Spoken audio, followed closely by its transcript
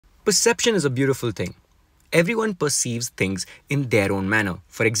Perception is a beautiful thing. Everyone perceives things in their own manner.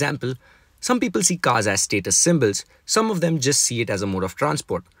 For example, some people see cars as status symbols, some of them just see it as a mode of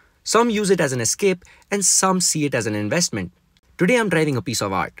transport. Some use it as an escape, and some see it as an investment. Today I'm driving a piece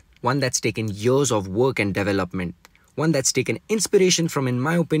of art, one that's taken years of work and development, one that's taken inspiration from, in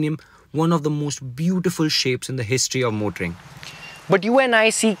my opinion, one of the most beautiful shapes in the history of motoring. But you and I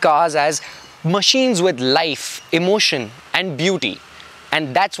see cars as machines with life, emotion, and beauty.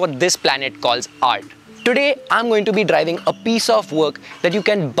 And that's what this planet calls art. Today, I'm going to be driving a piece of work that you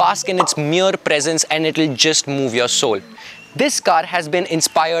can bask in its mere presence and it'll just move your soul. This car has been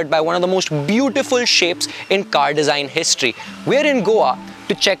inspired by one of the most beautiful shapes in car design history. We're in Goa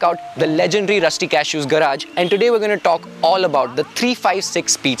to check out the legendary Rusty Cashew's garage, and today we're going to talk all about the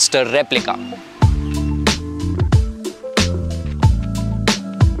 356 Speedster replica.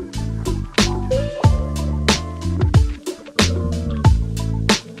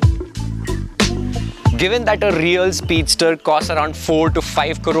 Given that a real speedster costs around 4 to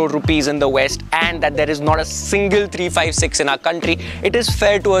 5 crore rupees in the West and that there is not a single 356 in our country, it is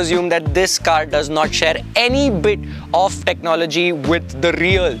fair to assume that this car does not share any bit of technology with the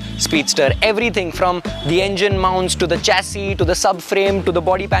real speedster. Everything from the engine mounts to the chassis to the subframe to the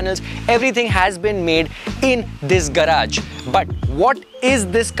body panels, everything has been made in this garage. But what is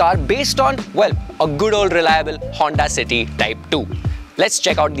this car based on? Well, a good old reliable Honda City Type 2. Let's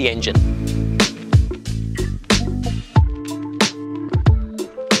check out the engine.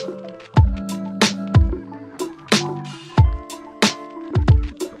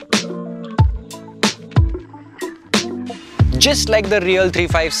 Just like the real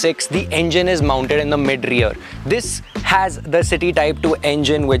 356, the engine is mounted in the mid-rear. This has the City Type 2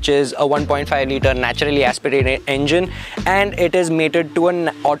 engine, which is a 1.5 litre naturally aspirated engine, and it is mated to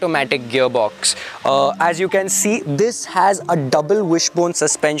an automatic gearbox. As you can see, this has a double wishbone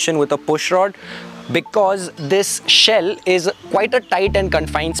suspension with a push rod, because this shell is quite a tight and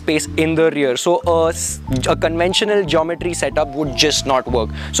confined space in the rear, so a conventional geometry setup would just not work.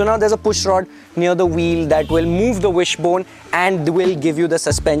 So now there's a push rod near the wheel that will move the wishbone and will give you the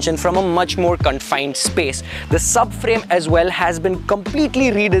suspension from a much more confined space. The subframe as well has been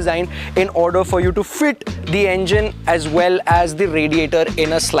completely redesigned in order for you to fit the engine as well as the radiator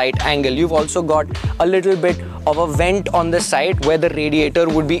in a slight angle. You've also got a little bit of a vent on the side where the radiator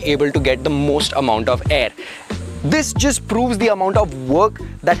would be able to get the most amount of air. This just proves the amount of work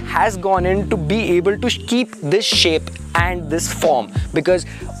that has gone in to be able to keep this shape and this form, because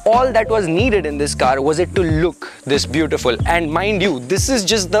all that was needed in this car was it to look this beautiful. And mind you, this is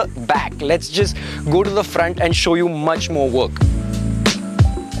just the back. Let's just go to the front and show you much more work.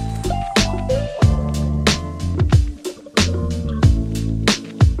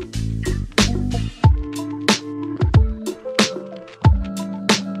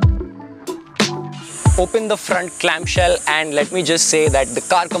 Open the front clamshell and let me just say that the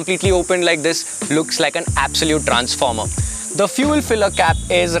car completely opened like this looks like an absolute transformer. The fuel filler cap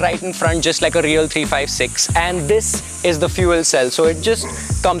is right in front just like a real 356, and this is the fuel cell, so it just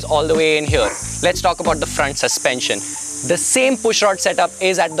comes all the way in here. Let's talk about the front suspension. The same pushrod setup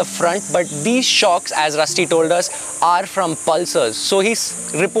is at the front, but these shocks, as Rusty told us, are from Pulsars. So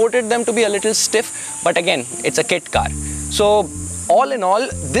he's reported them to be a little stiff, but again, it's a kit car. So all in all,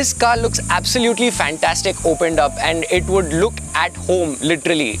 this car looks absolutely fantastic opened up, and it would look at home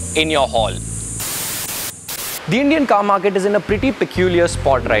literally in your hall. The Indian car market is in a pretty peculiar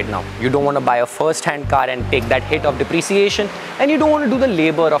spot right now. You don't want to buy a first-hand car and take that hit of depreciation, and you don't want to do the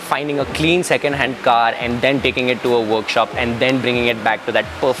labor of finding a clean second-hand car and then taking it to a workshop and then bringing it back to that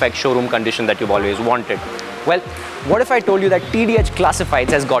perfect showroom condition that you've always wanted. Well, what if I told you that TDH Classifieds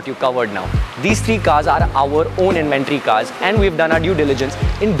has got you covered now? These three cars are our own inventory cars, and we've done our due diligence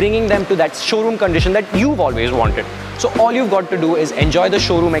in bringing them to that showroom condition that you've always wanted. So all you've got to do is enjoy the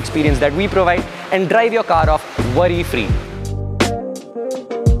showroom experience that we provide and drive your car off worry-free.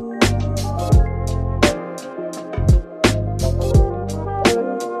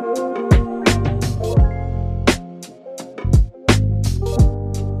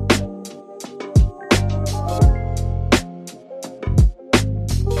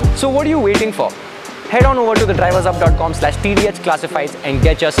 So what are you waiting for? Head on over to the driversup.com/TDH Classifieds and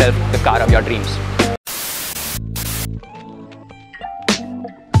get yourself the car of your dreams.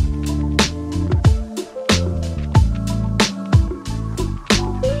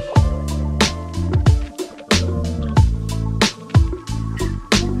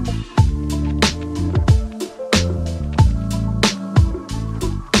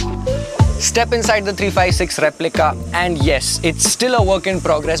 step inside the 356 replica, and yes, it's still a work in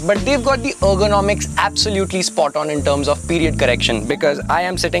progress, but they've got the ergonomics absolutely spot on in terms of period correction, because I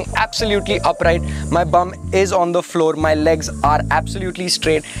am sitting absolutely upright, my bum is on the floor, my legs are absolutely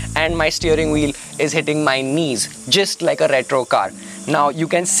straight, and my steering wheel is hitting my knees, just like a retro car. Now you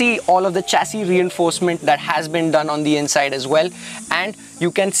can see all of the chassis reinforcement that has been done on the inside as well, and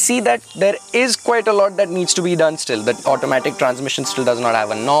you can see that there is quite a lot that needs to be done still. The automatic transmission still does not have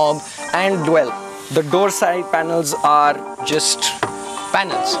a knob, and well, the door side panels are just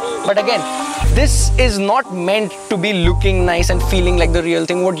panels. But again, this is not meant to be looking nice and feeling like the real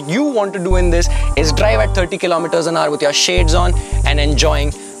thing. What you want to do in this is drive at 30 kilometers an hour with your shades on and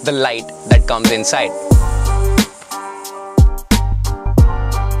enjoying the light that comes inside.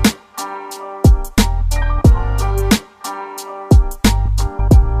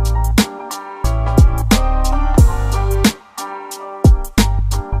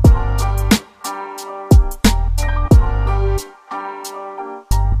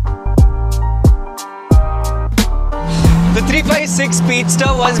 The 356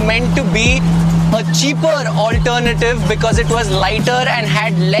 Speedster was meant to be a cheaper alternative because it was lighter and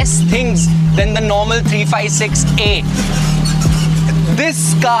had less things than the normal 356A.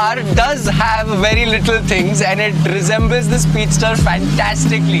 This car does have very little things and it resembles the Speedster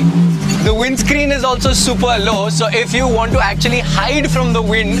fantastically. The windscreen is also super low, so if you want to actually hide from the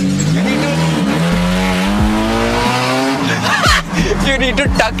wind, you need to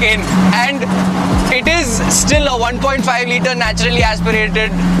tuck in, and it is still a 1.5 litre naturally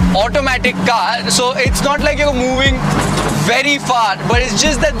aspirated automatic car, so it's not like you're moving very far, but it's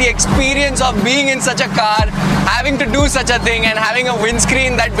just that the experience of being in such a car, having to do such a thing and having a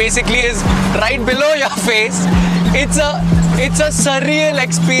windscreen that basically is right below your face, it's a surreal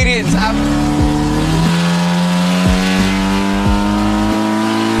experience.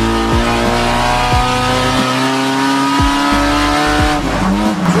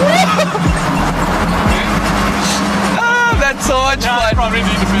 That's so much fun. Probably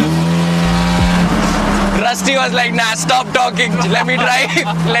need to film. Rusty was like, nah, stop talking. Let me drive.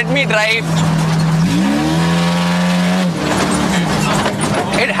 Let me drive.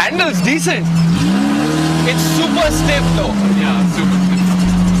 It handles decent. It's super stiff though. Yeah, super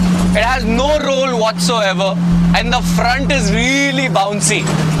stiff. It has no roll whatsoever, and the front is really bouncy.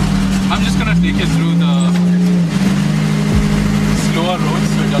 I'm just gonna take it through the slower roads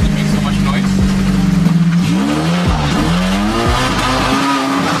so it doesn't make so much noise.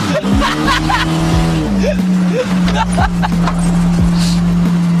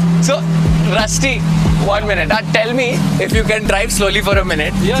 So, Rusty, 1 minute. Tell me if you can drive slowly for a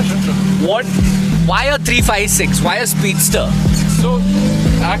minute. Yeah, sure. Why a 356? Why a Speedster? So,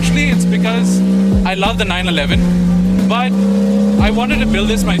 actually it's because I love the 911, but I wanted to build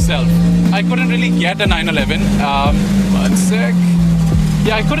this myself. I couldn't really get a 911. One sec.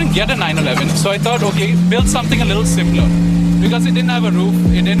 Yeah, I couldn't get a 911, so I thought, okay, build something a little simpler. Because it didn't have a roof,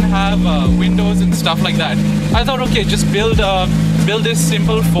 it didn't have windows and stuff like that. I thought, okay, just build this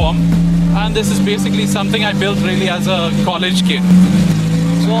simple form, and this is basically something I built really as a college kid.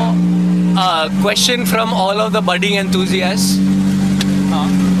 So, question from all of the budding enthusiasts.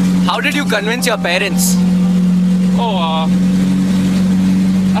 How did you convince your parents?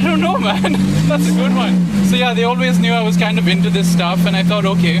 I don't know, man. That's a good one. So yeah, they always knew I was kind of into this stuff, and I thought,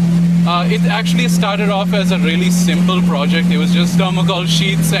 okay. It actually started off as a really simple project. It was just thermocol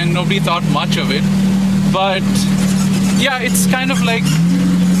sheets and nobody thought much of it. But yeah, it's kind of like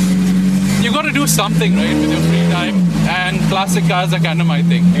you got to do something, right, with your free time, and classic cars are kind of my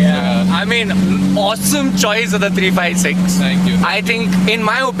thing. Yeah. I mean, awesome choice of the 356. Thank you. I think, in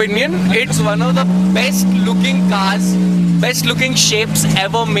my opinion, it's one of the best looking cars, best looking shapes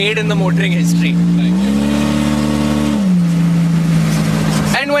ever made in the motoring history. Thank you.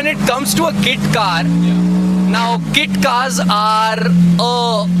 And when it comes to a kit car, now kit cars are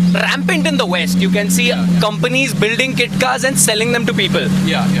rampant in the West. You can see companies building kit cars and selling them to people.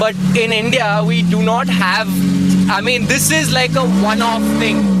 Yeah. But in India, we do not have, I mean, this is like a one-off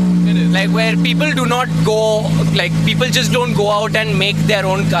thing. It is. Like where people do not go, like people just don't go out and make their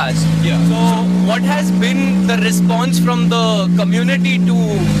own cars. Yeah. So what has been the response from the community to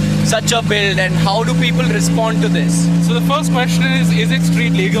such a build, and how do people respond to this? So the first question is it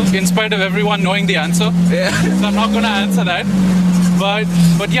street legal? In spite of everyone knowing the answer. Yeah. So I'm not going to answer that.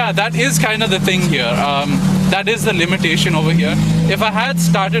 But yeah, that is kind of the thing here. That is the limitation over here. If I had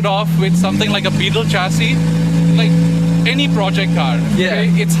started off with something like a Beetle chassis, like any project car, okay,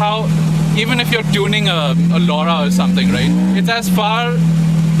 it's how, even if you're tuning a Laura or something, right? It's as far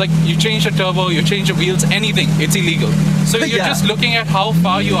like you change the turbo, you change the wheels, anything, it's illegal. So you're just looking at how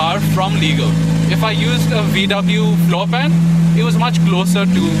far you are from legal. If I used a VW floor pan, it was much closer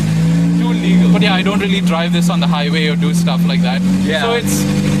to legal. But yeah, I don't really drive this on the highway or do stuff like that. Yeah. So it's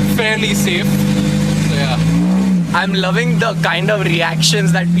fairly safe. So yeah. I'm loving the kind of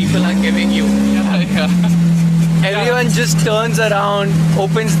reactions that people are giving you. Yeah. Everyone just turns around,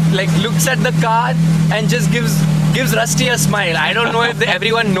 opens, like looks at the car and just gives Rusty a smile. I don't know if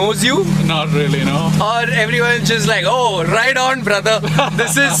everyone knows you. Not really, no. Or everyone's just like, oh, right on, brother.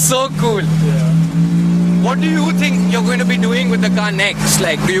 This is so cool. Yeah. What do you think you're going to be doing with the car next?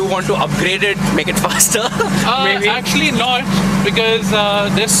 Like, do you want to upgrade it, make it faster? Maybe? Actually not, because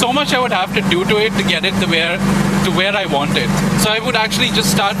there's so much I would have to do to it to get it to where I want it. So I would actually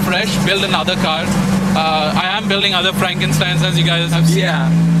just start fresh, build another car. I am building other Frankensteins, as you guys have seen,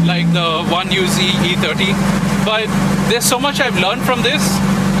 like the 1UZ E30. But there's so much I've learned from this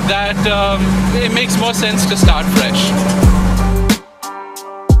that it makes more sense to start fresh.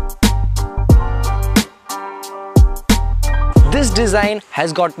 This design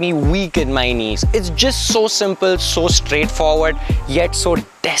has got me weak in my knees. It's just so simple, so straightforward, yet so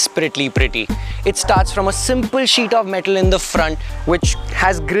desperately pretty. It starts from a simple sheet of metal in the front, which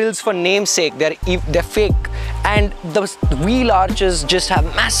has grills for namesake. They're fake, and the wheel arches just have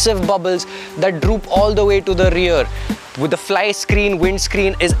massive bubbles that droop all the way to the rear. With the fly screen,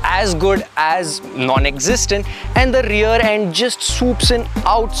 windscreen is as good as non-existent, and the rear end just swoops in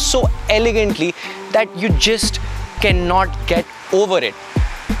out so elegantly that you just cannot get over it.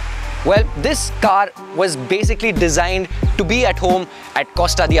 Well, this car was basically designed to be at home at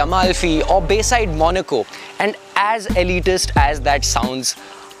Costa di Amalfi or Bayside, Monaco. And as elitist as that sounds,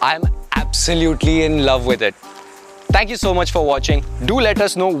 I'm absolutely in love with it. Thank you so much for watching. Do let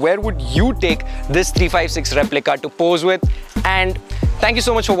us know where would you take this 356 replica to pose with. And thank you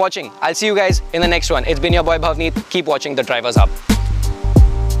so much for watching. I'll see you guys in the next one. It's been your boy Bhavneet. Keep watching The Drivers Hub.